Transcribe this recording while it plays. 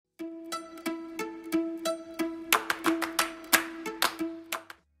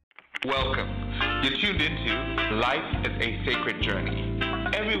Welcome. You're tuned into Life is a Sacred Journey.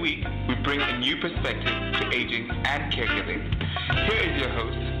 Every week, we bring a new perspective to aging and caregiving. Here is your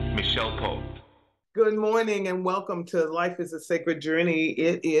host, Michelle Pope. Good morning and welcome to Life is a Sacred Journey.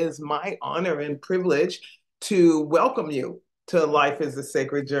 It is my honor and privilege to welcome you to Life is a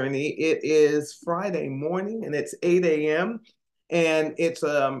Sacred Journey. It is Friday morning and it's 8 a.m. and it's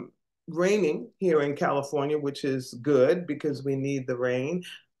raining here in California, which is good because we need the rain.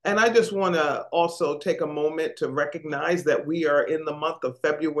 And I just want to also take a moment to recognize that we are in the month of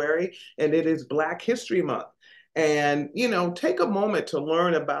February and it is Black History Month. And, take a moment to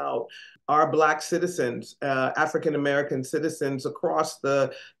learn about our Black citizens, African American citizens across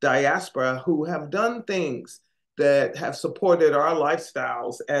the diaspora who have done things that have supported our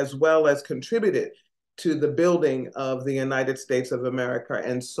lifestyles as well as contributed to the building of the United States of America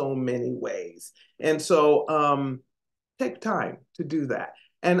in so many ways. And so take time to do that.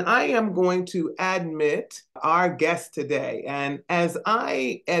 And I am going to admit our guest today. And as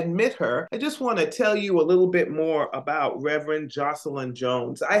I admit her, I just want to tell you a little bit more about Reverend Jocelyn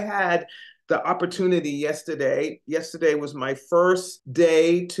Jones. I had the opportunity yesterday. Yesterday was my first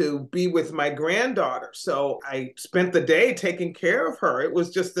day to be with my granddaughter. So I spent the day taking care of her. It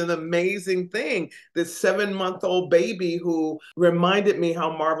was just an amazing thing. This 7-month-old baby who reminded me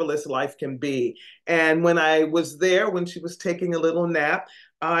how marvelous life can be. And when I was there, when she was taking a little nap,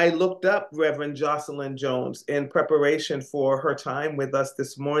 I looked up Reverend Jocelyn Jones in preparation for her time with us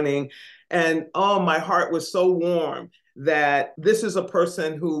this morning. And oh, my heart was so warm that this is a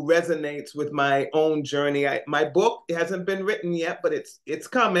person who resonates with my own journey. My book hasn't been written yet, but it's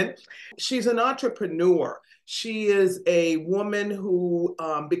coming. She's an entrepreneur. She is a woman who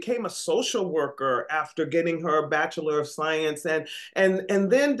became a social worker after getting her Bachelor of Science and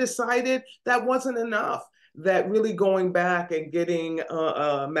then decided that wasn't enough, that really going back and getting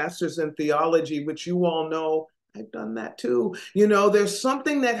a master's in theology, which you all know I've done that too. There's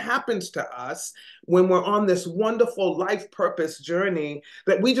something that happens to us when we're on this wonderful life purpose journey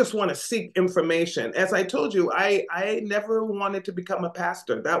that we just want to seek information. As I told you, I never wanted to become a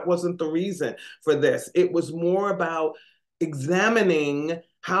pastor. That wasn't the reason for this. It was more about examining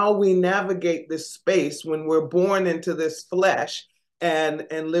how we navigate this space when we're born into this flesh and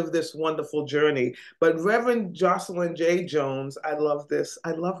live this wonderful journey. But Reverend Jocelyn J. Jones, I love this.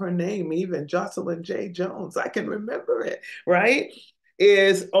 I love her name even, Jocelyn J. Jones. I can remember it, right?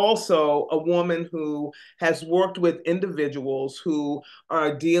 Is also a woman who has worked with individuals who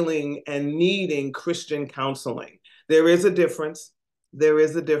are dealing and needing Christian counseling. There is a difference. There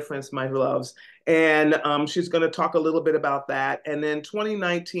is a difference, my loves. And she's going to talk a little bit about that. And then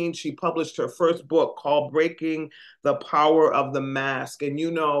 2019, she published her first book called Breaking the Power of the Mask. And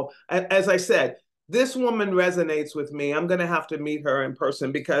as I said, this woman resonates with me. I'm going to have to meet her in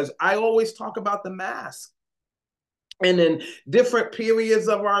person because I always talk about the mask. And in different periods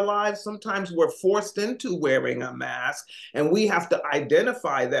of our lives, sometimes we're forced into wearing a mask and we have to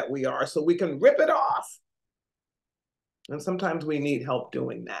identify that we are so we can rip it off. And sometimes we need help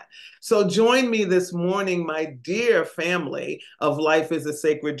doing that. So join me this morning, my dear family of Life is a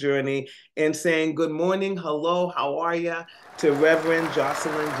Sacred Journey, in saying good morning, hello, how are you, to Reverend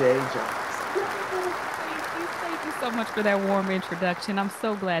Jocelyn J. Jones. Thank you so much for that warm introduction. I'm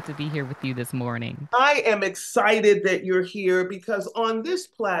so glad to be here with you this morning. I am excited that you're here because on this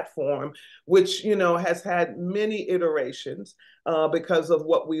platform, which has had many iterations because of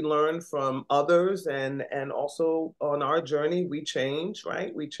what we learned from others, and also on our journey, we change,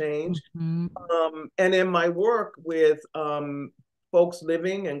 right? We change. Mhm. And in my work with folks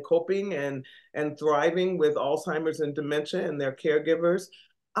living and coping and thriving with Alzheimer's and dementia and their caregivers,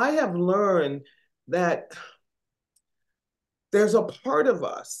 I have learned that there's a part of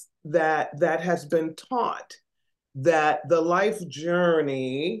us that has been taught that the life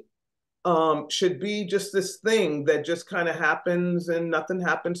journey should be just this thing that just kind of happens and nothing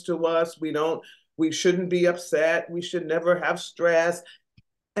happens to us. We shouldn't be upset. We should never have stress.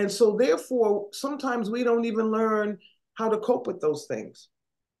 And so therefore, sometimes we don't even learn how to cope with those things.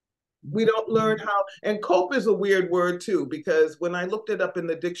 We don't learn how, and cope is a weird word too, because when I looked it up in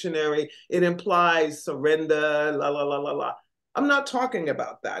the dictionary, it implies surrender, la, la, la, la, la. I'm not talking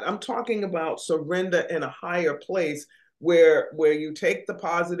about that. I'm talking about surrender in a higher place where you take the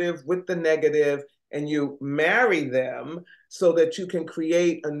positive with the negative and you marry them so that you can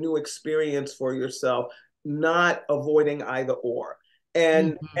create a new experience for yourself, not avoiding either or.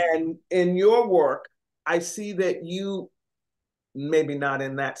 And Mhm. and in your work, I see that you, maybe not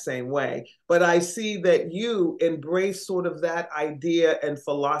in that same way, but I see that you embrace sort of that idea and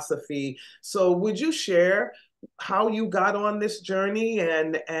philosophy. So would you share how you got on this journey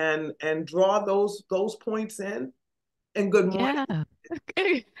and draw those points in. And good morning.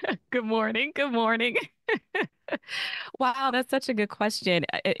 Yeah. Good morning. Good morning. Wow, that's such a good question.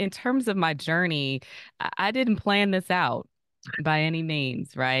 In terms of my journey, I didn't plan this out by any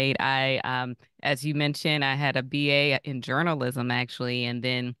means, right? As you mentioned, I had a BA in journalism actually, and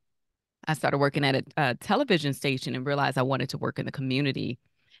then I started working at a television station and realized I wanted to work in the community.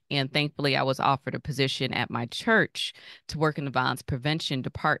 And thankfully, I was offered a position at my church to work in the violence prevention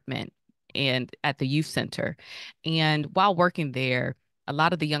department and at the youth center. And while working there, a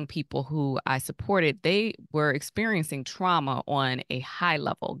lot of the young people who I supported, they were experiencing trauma on a high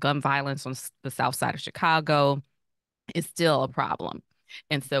level. Gun violence on the south side of Chicago is still a problem.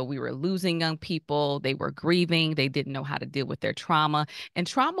 And so we were losing young people. They were grieving. They didn't know how to deal with their trauma. And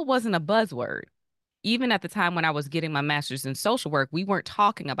trauma wasn't a buzzword. Even at the time when I was getting my master's in social work, we weren't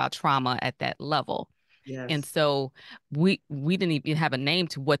talking about trauma at that level. And Yes. so we didn't even have a name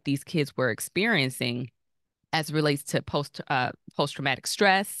to what these kids were experiencing as it relates to post traumatic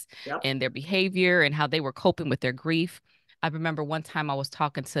stress Yep. and their behavior and how they were coping with their grief. I remember one time I was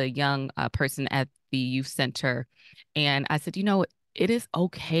talking to a young person at the youth center, and I said, it is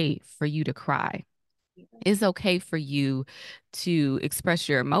okay for you to cry. It's okay for you to express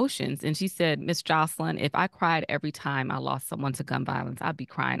your emotions. And she said, Miss Jocelyn, if I cried every time I lost someone to gun violence, I'd be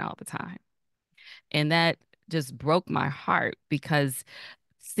crying all the time. And that just broke my heart because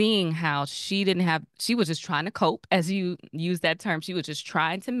seeing how she was just trying to cope, as you use that term, she was just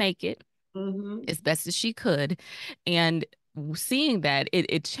trying to make it Mm-hmm. as best as she could. And seeing that,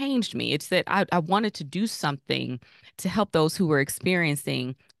 it changed me. It's that I wanted to do something to help those who were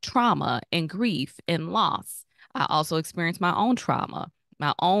experiencing trauma and grief and loss. I also experienced my own trauma,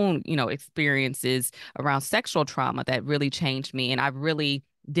 my own, experiences around sexual trauma that really changed me. And I really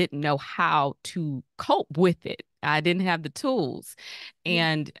didn't know how to cope with it. I didn't have the tools.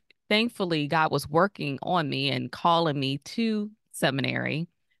 Yeah. And thankfully, God was working on me and calling me to seminary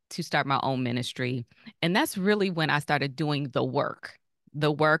to start my own ministry. And that's really when I started doing the work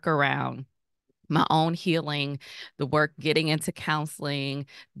around my own healing, the work getting into counseling,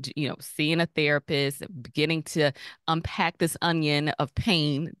 seeing a therapist, beginning to unpack this onion of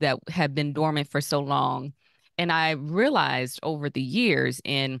pain that had been dormant for so long. And I realized over the years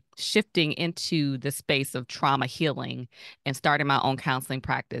in shifting into the space of trauma healing and starting my own counseling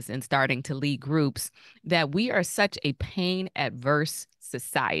practice and starting to lead groups that we are such a pain adverse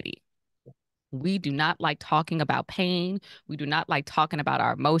society. We do not like talking about pain. We do not like talking about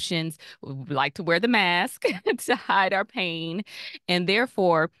our emotions. We like to wear the mask to hide our pain. And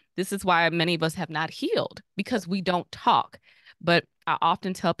therefore, this is why many of us have not healed because we don't talk. But I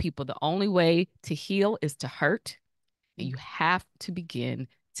often tell people the only way to heal is to hurt. And you have to begin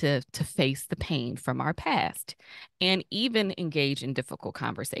to face the pain from our past and even engage in difficult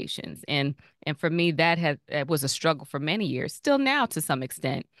conversations. And for me, that was a struggle for many years, still now to some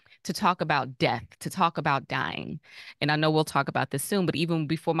extent, to talk about death, to talk about dying. And I know we'll talk about this soon, but even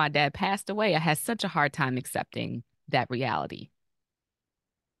before my dad passed away, I had such a hard time accepting that reality.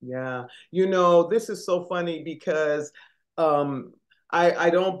 Yeah. This is so funny because um, I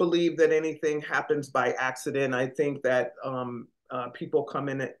don't believe that anything happens by accident. I think that people come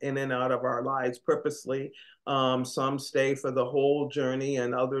in and out of our lives purposely. Some stay for the whole journey,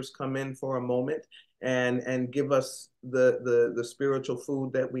 and others come in for a moment and give us the spiritual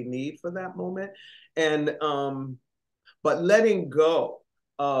food that we need for that moment. And but letting go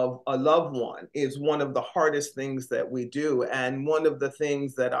of a loved one is one of the hardest things that we do. And one of the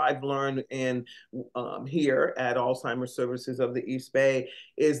things that I've learned in here at Alzheimer's Services of the East Bay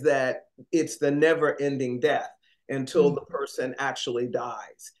is that it's the never ending death until Mm. the person actually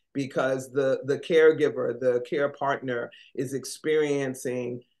dies, because the caregiver, the care partner is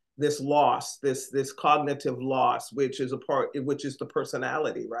experiencing this loss, this cognitive loss, which is the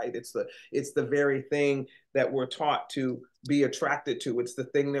personality, right? It's the very thing that we're taught to be attracted to. It's the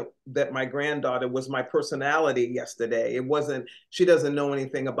thing that my granddaughter was my personality yesterday. It wasn't, she doesn't know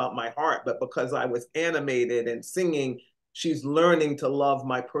anything about my heart, but because I was animated and singing, she's learning to love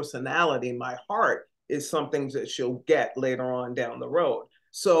my personality. My heart is something that she'll get later on down the road.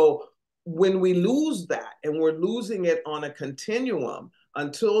 So when we lose that, and we're losing it on a continuum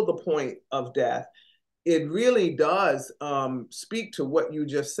until the point of death, it really does speak to what you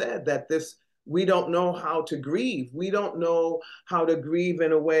just said, that we don't know how to grieve. We don't know how to grieve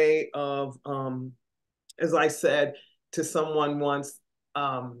in a way of, as I said to someone once,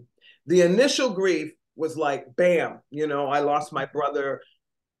 the initial grief was like, bam, I lost my brother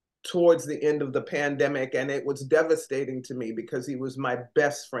towards the end of the pandemic, and it was devastating to me because he was my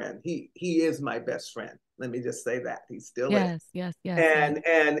best friend. He is my best friend. Let me just say that. He still is. Yes, yes, yes,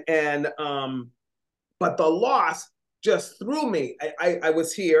 yes. And but the loss just threw me. I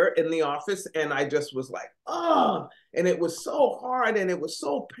was here in the office and I just was like, oh, and it was so hard and it was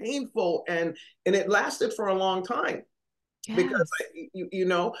so painful, and it lasted for a long time because Yes.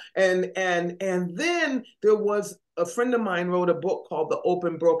 and then there was a friend of mine wrote a book called The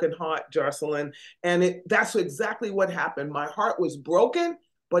Open Broken Heart, Jocelyn, and that's exactly what happened. My heart was broken,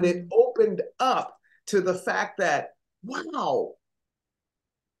 but it Mm. opened up to the fact that, wow,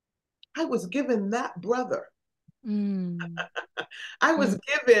 I was given that brother. Mm. I was Mm.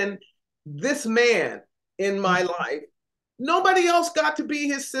 given this man in my Mm. life. Nobody else got to be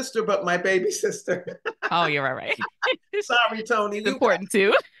his sister but my baby sister. Oh, you're right, right. Sorry, Tony. It's You got, important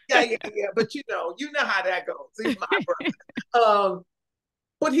too. yeah. But you know how that goes. He's my brother.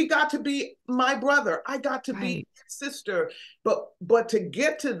 But he got to be my brother. I got to be Right. his sister. But to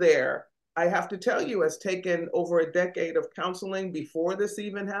get to there, I have to tell you, has taken over a decade of counseling before this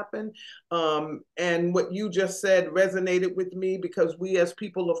even happened. And what you just said resonated with me because we, as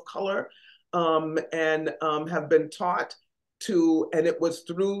people of color, and have been taught to, and it was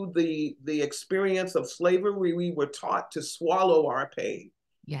through the experience of slavery, we were taught to swallow our pain,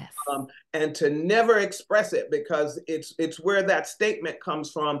 Yes. and to never express it because it's where that statement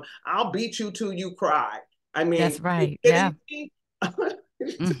comes from. I'll beat you till you cry. I mean, That's you right. Yeah. kidding me?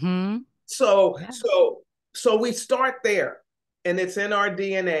 Mm-hmm. so Yeah. so so we start there, and it's in our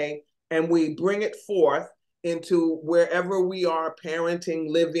DNA, and we bring it forth into wherever we are, parenting,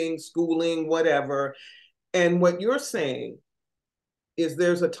 living, schooling, whatever. And what you're saying is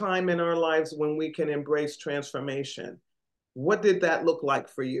there's a time in our lives when we can embrace transformation. What did that look like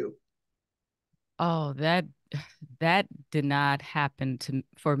for you? Oh, that did not happen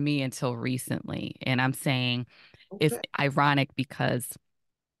for me until recently. And I'm saying it's Okay. ironic because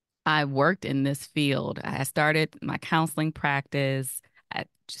I worked in this field. I started my counseling practice. I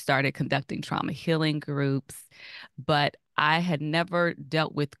started conducting trauma healing groups, but I had never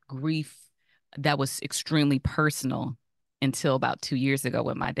dealt with grief that was extremely personal until about 2 years ago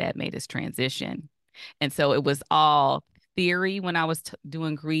when my dad made his transition. And so it was all theory when I was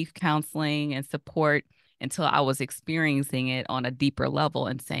doing grief counseling and support until I was experiencing it on a deeper level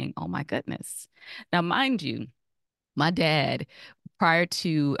and saying, oh my goodness. Now, mind you, my dad, prior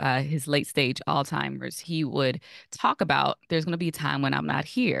to his late stage Alzheimer's, he would talk about there's going to be a time when I'm not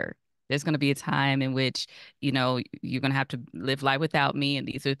here. There's going to be a time in which, you're going to have to live life without me. And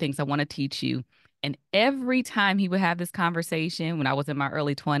these are the things I want to teach you. And every time he would have this conversation, when I was in my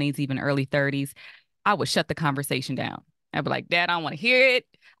early 20s, even early 30s, I would shut the conversation down. I'd be like, Dad, I don't want to hear it.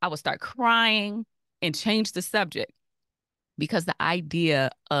 I would start crying and change the subject because the idea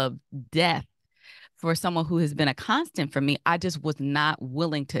of death for someone who has been a constant for me, I just was not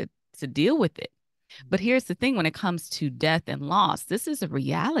willing to deal with it. But here's the thing, when it comes to death and loss, this is a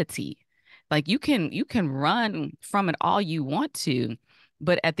reality. Like you can run from it all you want to,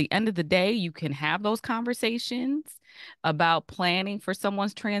 but at the end of the day, you can have those conversations about planning for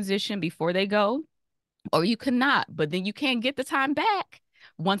someone's transition before they go, or you cannot, but then you can't get the time back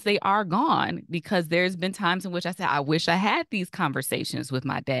once they are gone, because there's been times in which I said, I wish I had these conversations with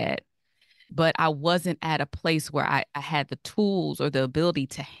my dad, but I wasn't at a place where I had the tools or the ability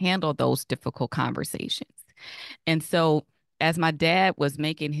to handle those difficult conversations. And so, as my dad was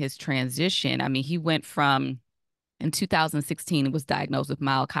making his transition, I mean, he went from in 2016, he was diagnosed with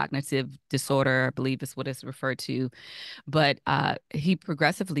mild cognitive disorder, I believe is what it's referred to. But he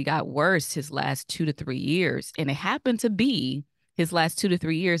progressively got worse his last 2 to 3 years. And it happened to be his last 2 to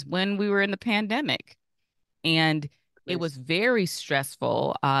 3 years when we were in the pandemic. And it was very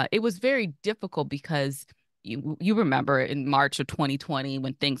stressful. It was very difficult because you remember in March of 2020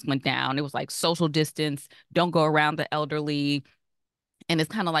 when things went down, it was like social distance, don't go around the elderly. And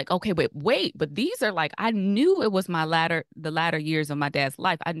it's kind of like, okay, wait, but these are like, I knew it was the latter years of my dad's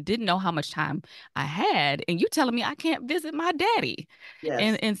life. I didn't know how much time I had. And you telling me I can't visit my daddy.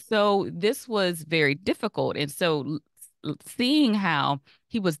 Yes. And so this was very difficult. And so seeing how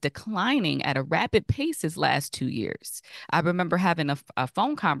he was declining at a rapid pace his last 2 years, I remember having a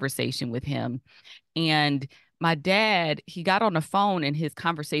phone conversation with him, and my dad, he got on the phone and his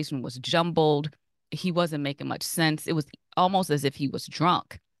conversation was jumbled. He wasn't making much sense. It was almost as if he was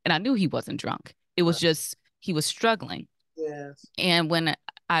drunk. And I knew he wasn't drunk. It was just, he was struggling. Yes. And when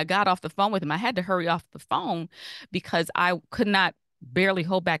I got off the phone with him, I had to hurry off the phone because I could not barely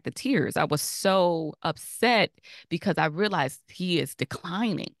hold back the tears. I was so upset because I realized he is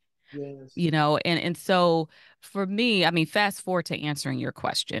declining. Yes. you know, and so for me, I mean, fast forward to answering your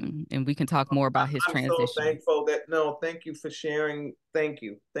question, and we can talk more about his I'm so transition. thankful that, no, thank you for sharing. Thank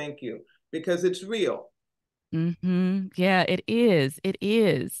you. Thank you. Because it's real. Yeah, it is. It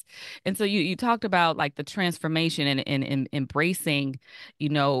is. And so you talked about like the transformation and embracing, you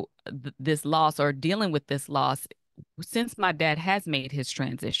know, this loss or dealing with this loss. Since my dad has made his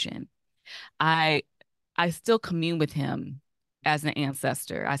transition, I I still commune with him as an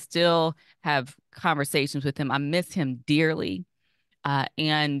ancestor. I still have conversations with him. I miss him dearly.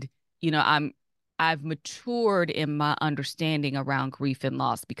 And you know, I've matured in my understanding around grief and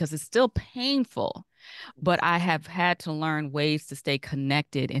loss because it's still painful, but I have had to learn ways to stay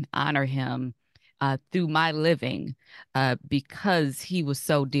connected and honor him through my living because he was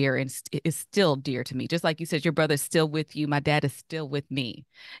so dear and is still dear to me. Just like you said, your brother's still with you. My dad is still with me.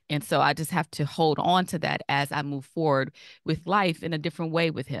 And so I just have to hold on to that as I move forward with life in a different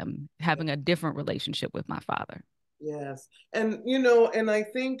way with him, having a different relationship with my father. Yes. And and I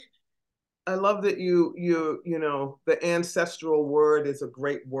think I love that the ancestral word is a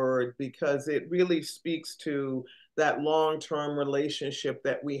great word because it really speaks to that long-term relationship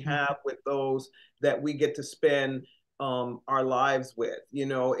that we have with those that we get to spend our lives with.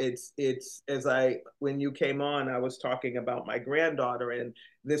 It's as when you came on, I was talking about my granddaughter and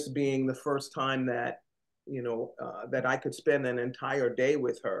this being the first time that, that I could spend an entire day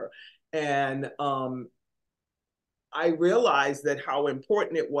with her. And I realized that how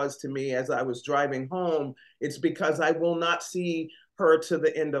important it was to me as I was driving home. It's because I will not see her to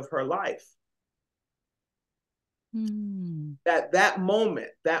the end of her life. Mm. That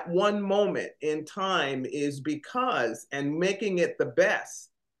moment, that one moment in time is because, and making it the best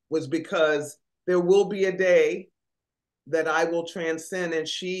was because there will be a day that I will transcend and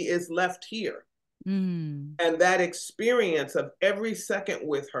she is left here. Mm. And that experience of every second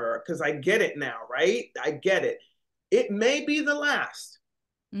with her, because I get it now, right? I get it. It may be the last.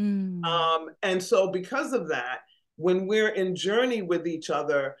 Mm. And so, because of that, when we're in journey with each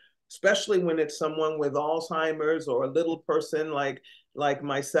other, especially when it's someone with Alzheimer's or a little person like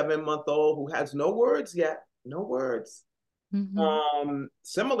my 7-month old who has no words yet, no words. Mm-hmm.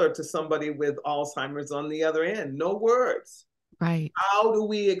 Similar to somebody with Alzheimer's on the other end, no words. Right. How do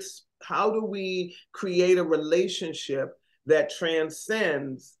we create a relationship that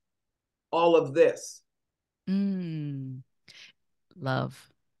transcends all of this? Mm. Love.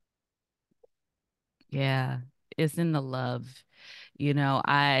 Yeah, it's in the love. You know,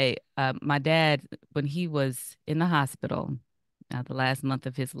 my dad, when he was in the hospital, the last month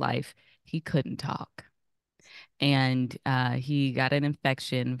of his life, he couldn't talk. And he got an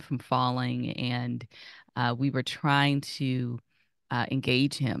infection from falling, and we were trying to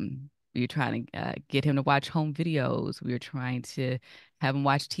engage him. We were trying to get him to watch home videos. We were trying to have him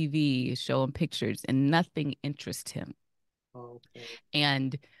watch TV, show him pictures, and nothing interested him. Okay.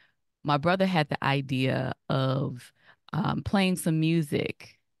 And my brother had the idea of playing some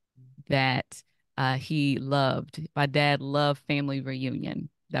music that he loved. My dad loved Family Reunion.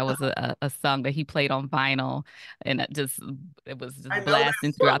 That was a song that he played on vinyl, and it was I just know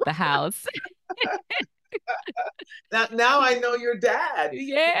blasting that. throughout the house. Now I know your dad.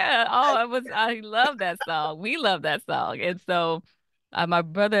 Yeah. Oh, it was. I love that song. We love that song, and so my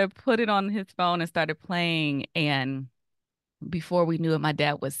brother put it on his phone and started playing, and before we knew it, my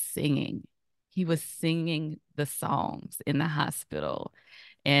dad was singing. He was singing the songs in the hospital.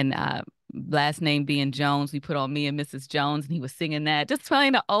 And last name being Jones, we put on Me and Mrs. Jones, and he was singing that, just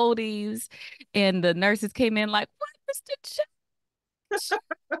playing the oldies. And the nurses came in like, "What, Mr. Jones?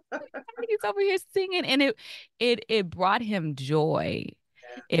 He's over here singing." And it brought him joy.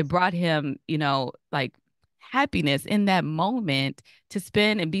 It brought him, you know, like happiness in that moment to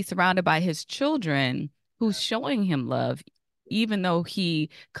spend and be surrounded by his children who's showing him love, even though he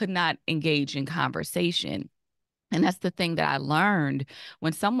could not engage in conversation. And that's the thing that I learned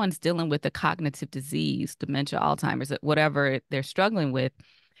when someone's dealing with a cognitive disease, dementia, Alzheimer's, whatever they're struggling with,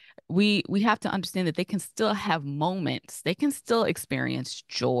 we have to understand that they can still have moments. They can still experience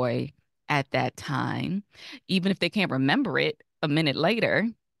joy at that time, even if they can't remember it a minute later.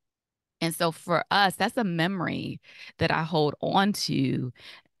 And so for us, that's a memory that I hold on to.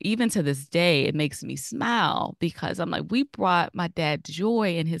 Even to this day, it makes me smile because I'm like, we brought my dad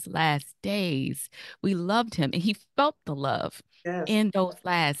joy in his last days. We loved him and he felt the love Yes, in those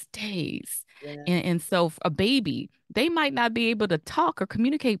last days. yes. And so for a baby, they might not be able to talk or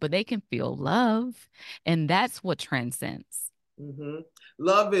communicate, but they can feel love. And that's what transcends. Hmm.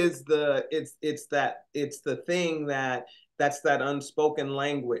 Love is it's the thing that's that unspoken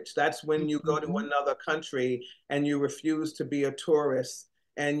language. That's when you go to Mhm. another country and you refuse to be a tourist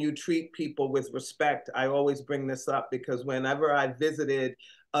and you treat people with respect. I always bring this up because whenever I visited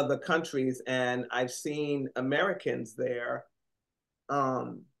other countries and I've seen Americans there,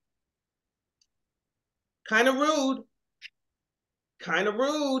 um, kind of rude, kind of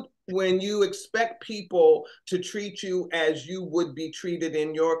rude when you expect people to treat you as you would be treated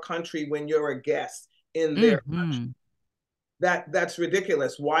in your country when you're a guest in their country. Mm-hmm. That's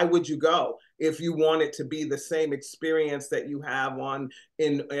ridiculous. Why would you go if you want it to be the same experience that you have on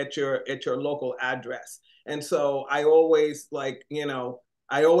in at your local address? And so I always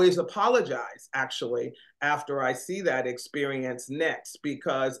I always apologize actually after I see that experience next,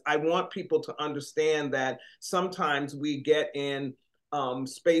 because I want people to understand that sometimes we get in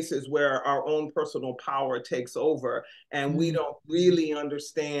spaces where our own personal power takes over and we don't really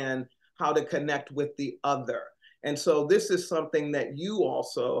understand how to connect with the other. And so this is something that you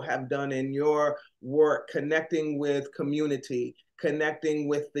also have done in your work, connecting with community, connecting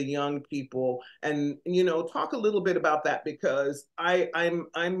with the young people, and talk a little bit about that, because I'm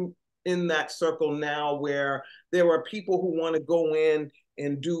in that circle now where there are people who want to go in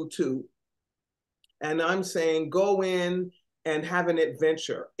and do too. And I'm saying go in and have an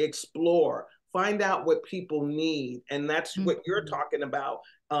adventure, explore, find out what people need. And that's what you're talking about.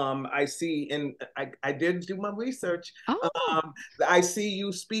 I see, and I did do my research. Oh, I see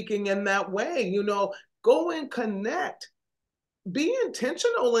you speaking in that way. Go and connect. Be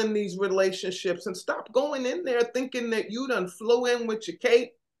intentional in these relationships and stop going in there thinking that you done flew in with your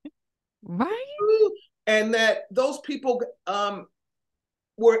cape right. and that those people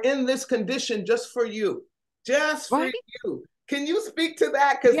were in this condition just for you, just for Right. you. Can you speak to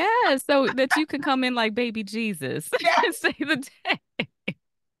that? Because Yeah. So that you can come in like baby Jesus and yes, save the day.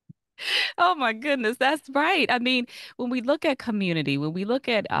 Oh my goodness, that's right. I mean, when we look at community, when we look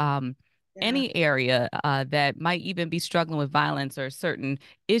at yeah, any area that might even be struggling with violence or certain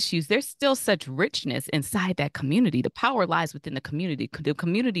issues, there's still such richness inside that community. The power lies within the community. The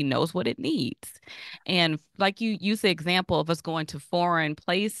community knows what it needs. And like you use the example of us going to foreign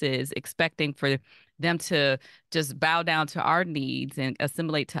places, expecting for them to just bow down to our needs and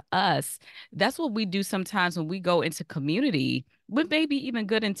assimilate to us. That's what we do sometimes when we go into community with maybe even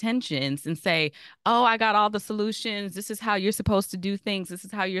good intentions and say, oh, I got all the solutions. This is how you're supposed to do things. This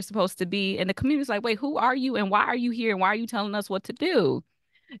is how you're supposed to be. And the community's like, wait, who are you? And why are you here? And why are you telling us what to do?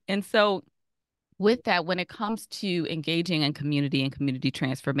 And so with that, when it comes to engaging in community and community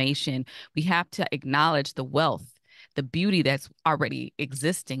transformation, we have to acknowledge the wealth, the beauty that's already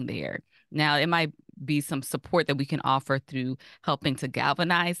existing there. Now, it might be some support that we can offer through helping to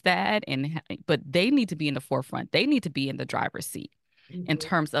galvanize that, but they need to be in the forefront. They need to be in the driver's seat in mm-hmm.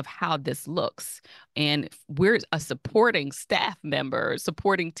 terms of how this looks. And we're a supporting staff member,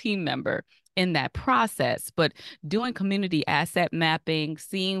 supporting team member in that process. But doing community asset mapping,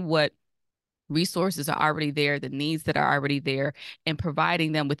 seeing what resources are already there, the needs that are already there, and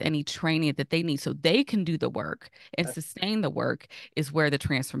providing them with any training that they need so they can do the work and sustain the work is where the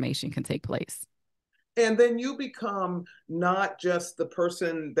transformation can take place. And then you become not just the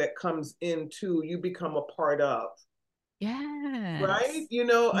person that comes into, you become a part of. Right? Yes.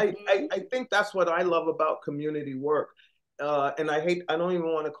 I think that's what I love about community work. And I don't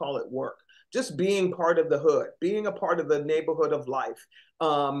even want to call it work. Just being part of the hood, being a part of the neighborhood of life,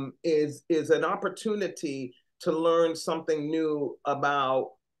 is an opportunity to learn something new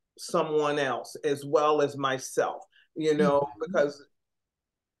about someone else as well as myself, Mhm. because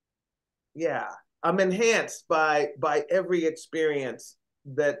yeah, I'm enhanced by every experience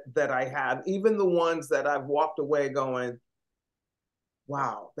that I have, even the ones that I've walked away going,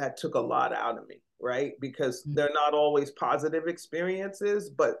 wow, that took a lot out of me, right? Because they're not always positive experiences,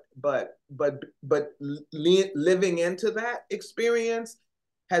 but living into that experience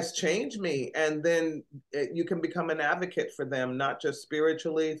has changed me. And then you can become an advocate for them, not just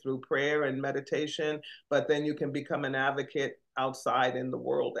spiritually through prayer and meditation, but then you can become an advocate outside in the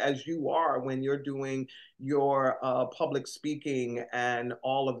world, as you are when you're doing your public speaking and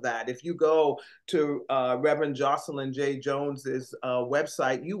all of that. If you go to Reverend Jocelyn J. Jones's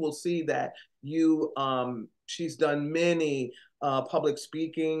website, you will see that she's done many public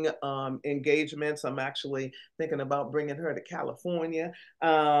speaking engagements. I'm actually thinking about bringing her to California.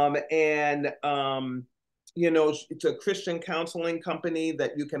 And it's a Christian counseling company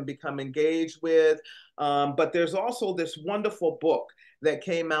that you can become engaged with. But there's also this wonderful book that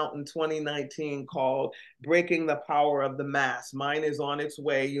came out in 2019 called Breaking the Power of the Mass. Mine is on its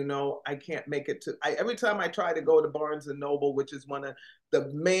way. I can't make it every time I try to go to Barnes and Noble, which is one of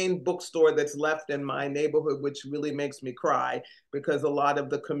the main bookstore that's left in my neighborhood, which really makes me cry because a lot of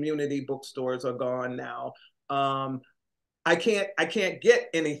the community bookstores are gone now. I can't get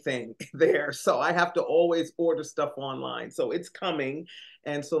anything there. So I have to always order stuff online. So it's coming.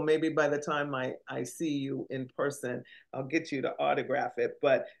 And so maybe by the time I see you in person, I'll get you to autograph it.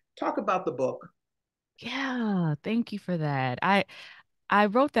 But talk about the book. Yeah, thank you for that. I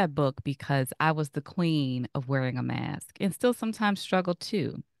wrote that book because I was the queen of wearing a mask and still sometimes struggle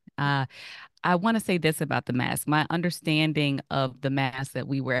too. Uh, I want to say this about the mask. My understanding of the mask that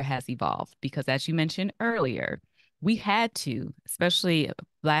we wear has evolved because, as you mentioned earlier, we had to, especially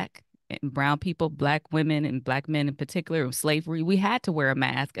Black and brown people, Black women and Black men in particular, of slavery, we had to wear a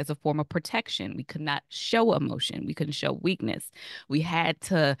mask as a form of protection. We could not show emotion. We couldn't show weakness. We had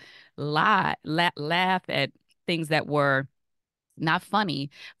to laugh at things that were not funny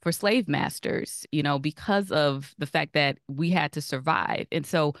for slave masters, because of the fact that we had to survive. And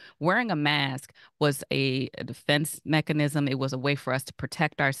so wearing a mask was a defense mechanism. It was a way for us to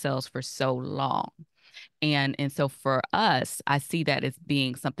protect ourselves for so long. And so for us, I see that as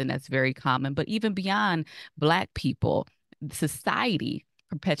being something that's very common, but even beyond Black people, society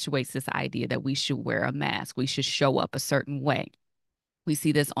perpetuates this idea that we should wear a mask. We should show up a certain way. We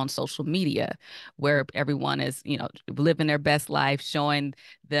see this on social media where everyone is, living their best life, showing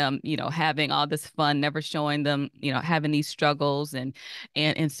them, having all this fun, never showing them, having these struggles. And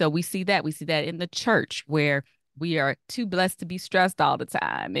so we see that in the church where we are too blessed to be stressed all the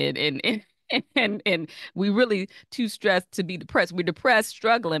time. And we really too stressed to be depressed. We're depressed,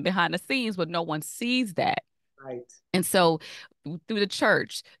 struggling behind the scenes, but no one sees that. Right. And so through the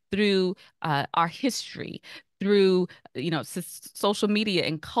church, through our history, through social media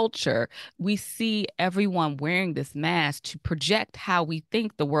and culture, we see everyone wearing this mask to project how we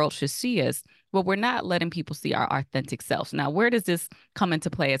think the world should see us, but we're not letting people see our authentic selves. Now, where does this come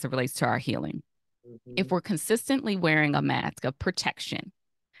into play as it relates to our healing? Mm-hmm. If we're consistently wearing a mask of protection,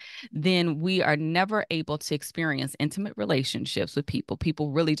 then we are never able to experience intimate relationships with people.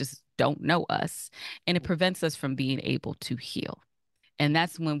 People really just don't know us, and it prevents us from being able to heal. And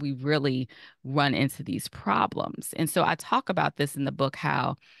that's when we really run into these problems. And so I talk about this in the book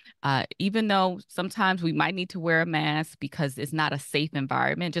how even though sometimes we might need to wear a mask because it's not a safe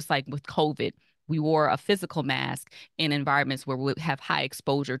environment, just like with COVID, we wore a physical mask in environments where we have high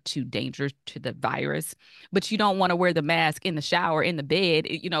exposure to danger to the virus. But you don't want to wear the mask in the shower, in the bed.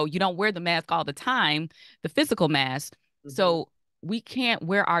 You don't wear the mask all the time, the physical mask. Mm-hmm. So we can't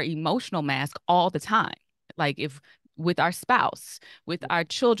wear our emotional mask all the time. Like if with our spouse, with our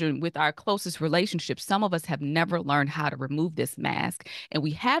children, with our closest relationships, some of us have never learned how to remove this mask. And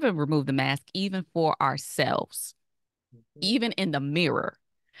we haven't removed the mask even for ourselves, Mm-hmm. even in the mirror.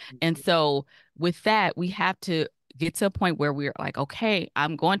 And Mm-hmm. so with that, we have to get to a point where we're like, okay,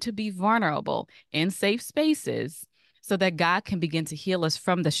 I'm going to be vulnerable in safe spaces so that God can begin to heal us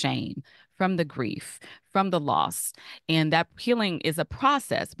from the shame, from the grief, from the loss. And that healing is a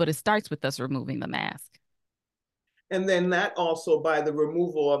process, but it starts with us removing the mask. And then that also, by the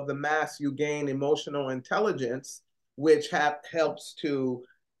removal of the mask, you gain emotional intelligence, which helps you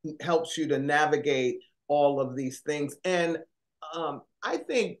to navigate all of these things. And I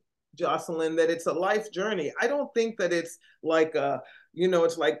think, Jocelyn, that it's a life journey. I don't think that it's like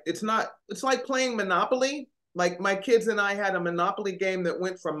it's like playing Monopoly. Like my kids and I had a Monopoly game that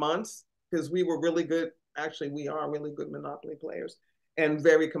went for months because we were really good. Actually, we are really good Monopoly players and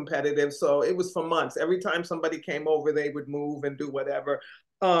very competitive. So it was for months. Every time somebody came over, they would move and do whatever.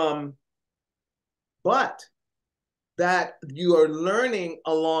 Um, but that you are learning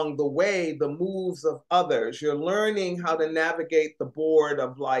along the way the moves of others. You're learning how to navigate the board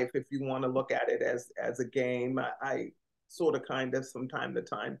of life, if you want to look at it as a game. I sort of kind of from time to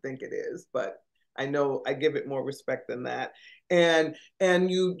time think it is, but I know I give it more respect than that. And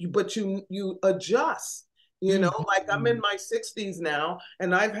you adjust. Like I'm in Mhm. my 60s now,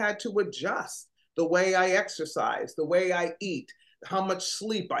 and I've had to adjust the way I exercise, the way I eat, how much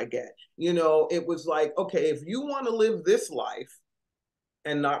sleep I get. It was like, okay, if you want to live this life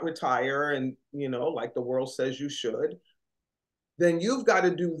and not retire and, like the world says you should, then you've got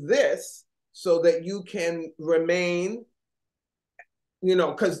to do this so that you can remain,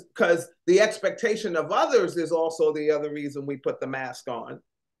 because the expectation of others is also the other reason we put the mask on.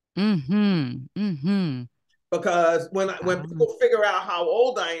 Mm-hmm. Mm-hmm. Because when Um, people figure out how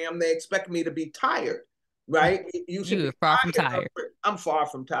old I am, they expect me to be tired, right? You should you be are far from tired. tired. I'm far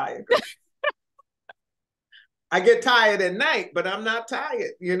from tired, girl. I get tired at night, but I'm not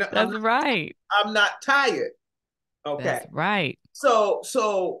tired. That's right. I'm not tired. That's Okay. right.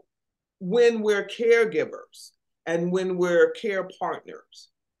 So when we're caregivers and when we're care partners,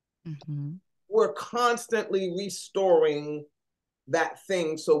 Mm-hmm. we're constantly restoring that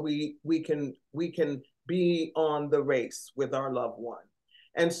thing so we can be on the race with our loved one.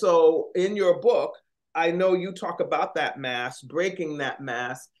 And so in your book, I know you talk about that mask, breaking that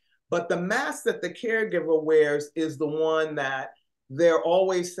mask, but the mask that the caregiver wears is the one that they're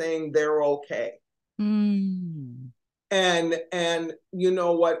always saying they're okay. Mm. And you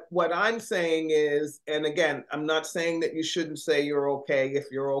know what I'm saying is, and again, I'm not saying that you shouldn't say you're okay if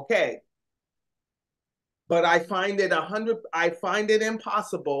you're okay, but I find it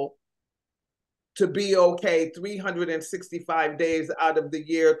impossible to be okay 365 days out of the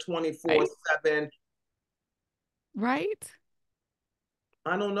year, Right. 24/7. Right.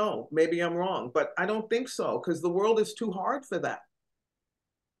 I don't know. Maybe I'm wrong, but I don't think so because the world is too hard for that.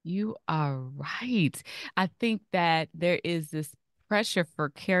 You are right. I think that there is this pressure for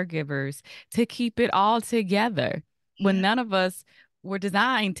caregivers to keep it all together when Yeah. none of us were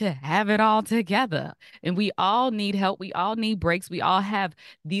designed to have it all together. And we all need help. We all need breaks. We all have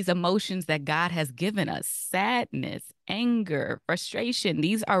these emotions that God has given us: sadness, anger, frustration.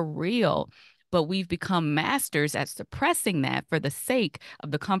 These are real. But we've become masters at suppressing that for the sake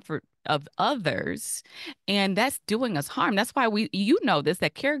of the comfort of others, and that's doing us harm. That's why you know this,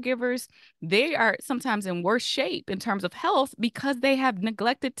 that caregivers, they are sometimes in worse shape in terms of health because they have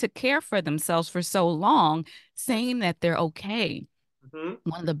neglected to care for themselves for so long, Yes. saying that they're okay. Mm-hmm.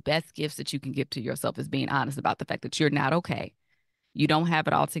 One of the best gifts that you can give to yourself is being honest about the fact that you're not okay. You don't have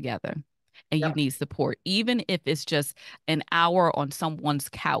it all together, and you Yep. need support, even if it's just an hour on someone's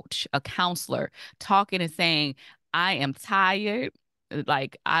couch, a counselor talking and saying, I am tired.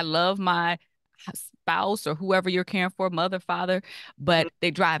 Like, I love my spouse or whoever you're caring for, mother, father, Mm-hmm. but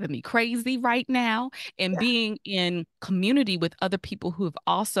they're driving me crazy right now. And Yeah. being in community with other people who have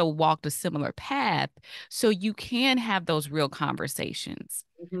also walked a similar path, so you can have those real conversations.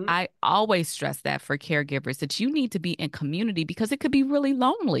 Mm-hmm. I always stress that for caregivers, that you need to be in community because it could be really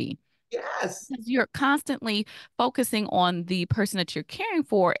lonely. Yes. Because you're constantly focusing on the person that you're caring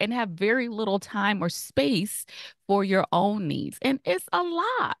for and have very little time or space for your own needs. And it's a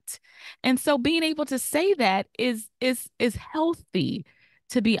lot. And so being able to say that is healthy,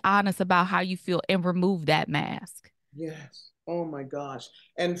 to be honest about how you feel and remove that mask. Yes. Oh my gosh.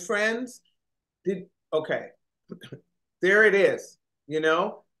 And friends, did okay. There it is. You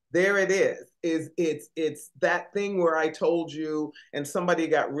know, there it is. It's that thing where I told you, and somebody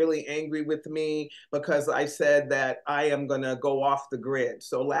got really angry with me because I said that I am gonna go off the grid.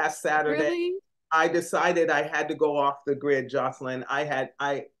 So last Saturday, Really? I decided I had to go off the grid, Jocelyn. I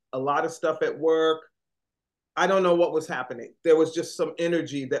a lot of stuff at work. I don't know what was happening. There was just some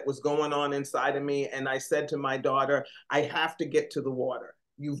energy that was going on inside of me. And I said to my daughter, I have to get to the water.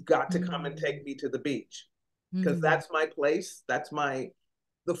 You've got to come and take Mm, me to the beach because mm, that's my place. That's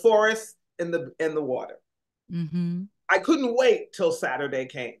the forest and the water. mm-hmm. I couldn't wait till Saturday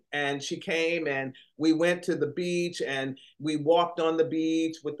came. And she came and we went to the beach and we walked on the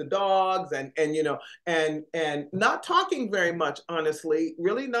beach with the dogs and you know, and not talking very much, honestly,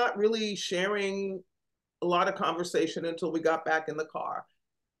 really not really sharing a lot of conversation until we got back in the car.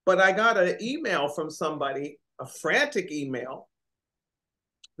 But I got an email from somebody, a frantic email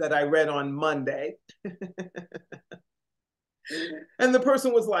that I read on Monday. And the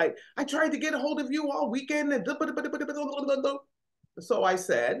person was like, I tried to get a hold of you all weekend. So I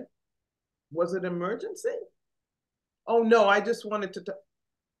said, was it emergency? Oh no, I just wanted to.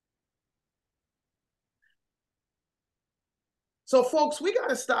 So folks, we got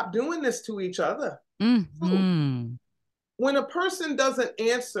to stop doing this to each other. Mm-hmm. When a person doesn't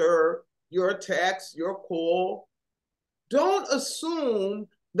answer your text, your call, don't assume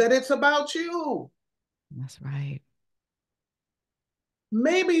that it's about you. That's right.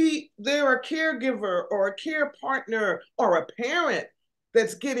 Maybe they're a caregiver or a care partner or a parent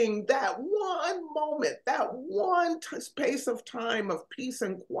that's getting that one moment, that one space of time of peace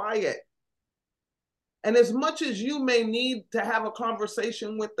and quiet. And as much as you may need to have a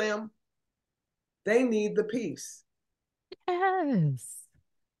conversation with them, they need the peace, Yes.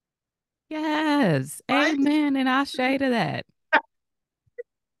 Yes. right? Amen. And I say to that.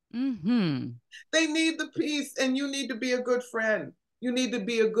 Mm-hmm. They need the peace, and you need to be a good friend. You need to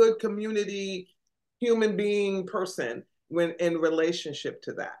be a good community, human being person when in relationship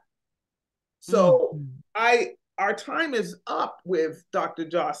to that. So Mm-hmm. I our time is up with Dr.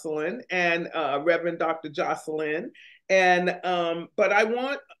 Jocelyn and Reverend Dr. Jocelyn, and but I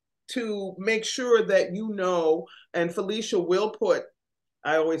want to make sure that you know, and Felicia will put.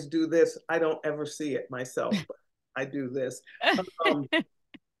 I always do this. I don't ever see it myself, but I do this. Um,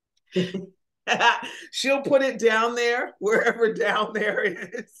 she'll put it down there, wherever down there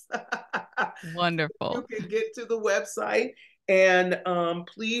is. You Wonderful. can get to the website And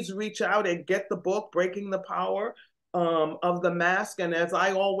please reach out and get the book, Breaking the Power of the Mask. And as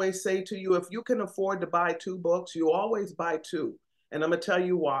I always say to you, if you can afford to buy 2 books, you always buy 2. And I'm going to tell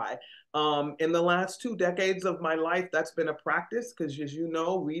you why. In the last 2 decades of my life, that's been a practice because, as you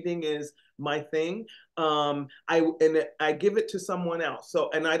know, reading is my thing. I give it to someone else. So,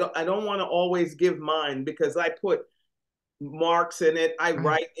 and I don't want to always give mine because I put marks in it. I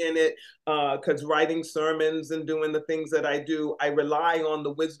write in it because writing sermons and doing the things that I do, I rely on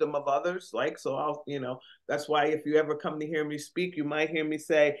the wisdom of others. Like, so I'll, that's why if you ever come to hear me speak, you might hear me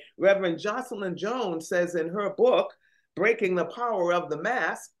say, Reverend Jocelyn Jones says in her book, Breaking the Power of the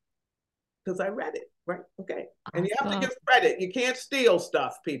Mask, because I read it, right? Okay. And you have to give credit. You can't steal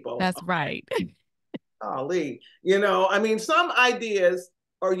stuff, people. That's right. Golly, I mean, some ideas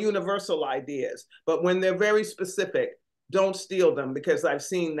are universal ideas, but when they're very specific, don't steal them because I've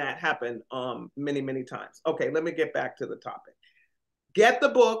seen that happen many, many times. Okay, let me get back to the topic. Get the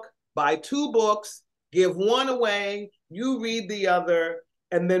book, buy 2 books, give one away, you read the other,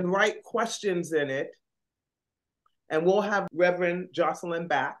 and then write questions in it. And we'll have Reverend Jocelyn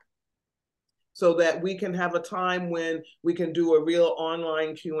back so that we can have a time when we can do a real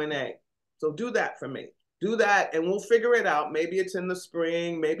online Q&A. So do that for me. Do that and we'll figure it out. Maybe it's in the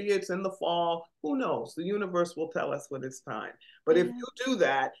spring, maybe it's in the fall. Who knows? The universe will tell us when it's time. But if you do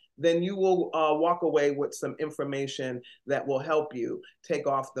that, then you will walk away with some information that will help you take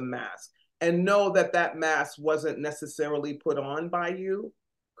off the mask. And know that that mask wasn't necessarily put on by you.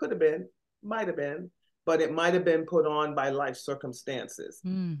 Could have been, might have been, but it might have been put on by life circumstances.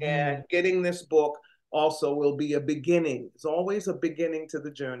 Mm-hmm. And getting this book also will be a beginning. It's always a beginning to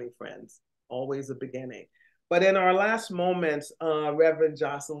the journey, friends. Always a beginning. But in our last moments, Reverend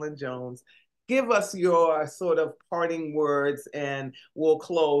Jocelyn Jones, give us your sort of parting words and we'll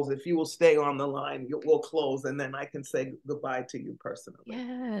close. If you will stay on the line, we'll close and then I can say goodbye to you personally.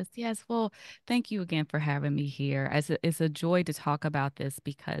 Yes. Well, thank you again for having me here. It's a joy to talk about this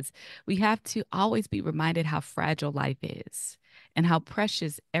because we have to always be reminded how fragile life is and how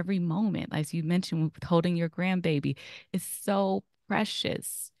precious every moment, as you mentioned, with holding your grandbaby, is so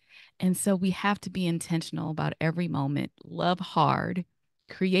precious. And so we have to be intentional about every moment, love hard,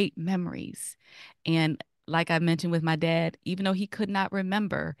 create memories. And like I mentioned with my dad, even though he could not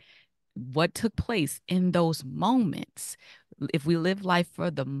remember what took place in those moments, if we live life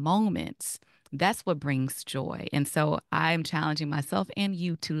for the moments, that's what brings joy. And so I'm challenging myself and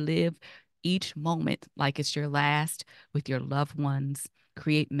you to live each moment like it's your last with your loved ones,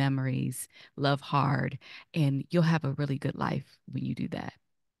 create memories, love hard, and you'll have a really good life when you do that.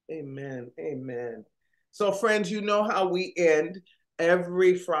 Amen. Amen. So friends, you know how we end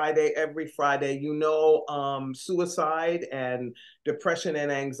every Friday, suicide and depression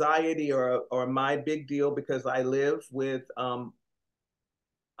and anxiety are my big deal because I live with,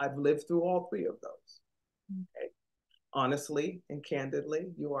 I've lived through all 3 of those. Okay. Honestly and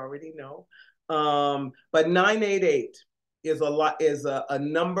candidly, you already know. But 988 is a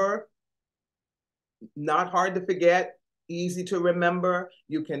number, not hard to forget, easy to remember.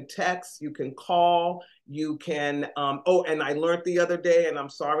 You can text, you can call, you can, and I learned the other day, and I'm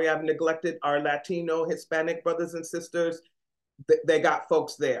sorry I've neglected our Latino, Hispanic brothers and sisters. They got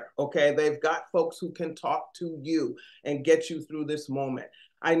folks there, okay? They've got folks who can talk to you and get you through this moment.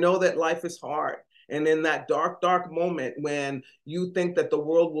 I know that life is hard. And in that dark, dark moment when you think that the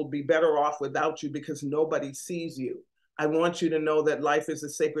world will be better off without you because nobody sees you, I want you to know that Life is a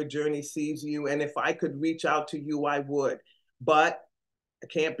Sacred Journey sees you. And if I could reach out to you, I would. But I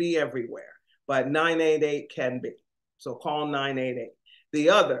can't be everywhere. But 988 can be. So call 988.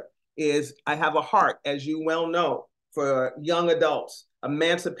 The other is I have a heart, as you well know, for young adults,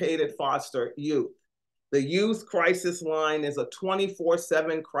 emancipated foster youth. The Youth Crisis Line is a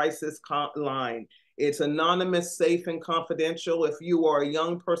 24/7 crisis line. It's anonymous, safe, and confidential. If you are a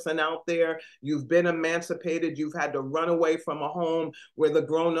young person out there, you've been emancipated, you've had to run away from a home where the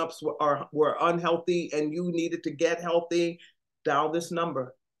grown-ups were unhealthy and you needed to get healthy, dial this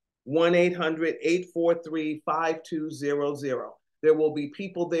number, 1-800-843-5200. There will be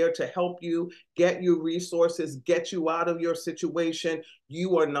people there to help you, get you resources, get you out of your situation.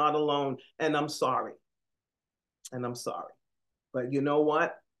 You are not alone, and I'm sorry. And I'm sorry. But you know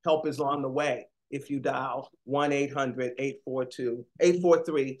what? Help is on the way if you dial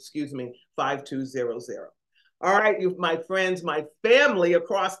 1-800-843-5200. All right, my friends, my family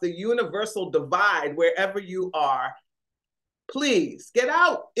across the universal divide, wherever you are, please get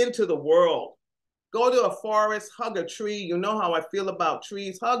out into the world. Go to a forest, hug a tree. You know how I feel about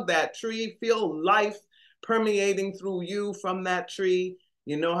trees. Hug that tree, feel life permeating through you from that tree.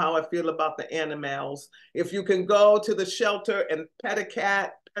 You know how I feel about the animals. If you can go to the shelter and pet a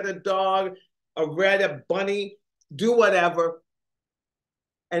cat, pet a dog, a bunny, do whatever,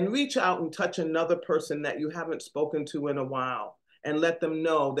 and reach out and touch another person that you haven't spoken to in a while, and let them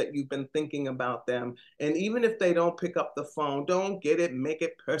know that you've been thinking about them. And even if they don't pick up the phone, don't get it, make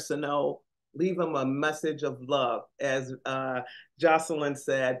it personal. Leave them a message of love. As Jocelyn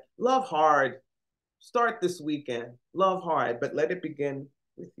said, love hard. Start this weekend. Love hard, but let it begin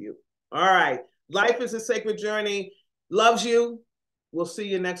with you. All right. Life is a Sacred Journey. Loves you. We'll see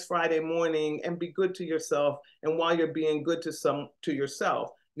you next Friday morning, and be good to yourself. And while you're being good to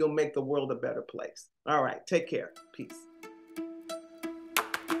yourself, you'll make the world a better place. All right. Take care. Peace.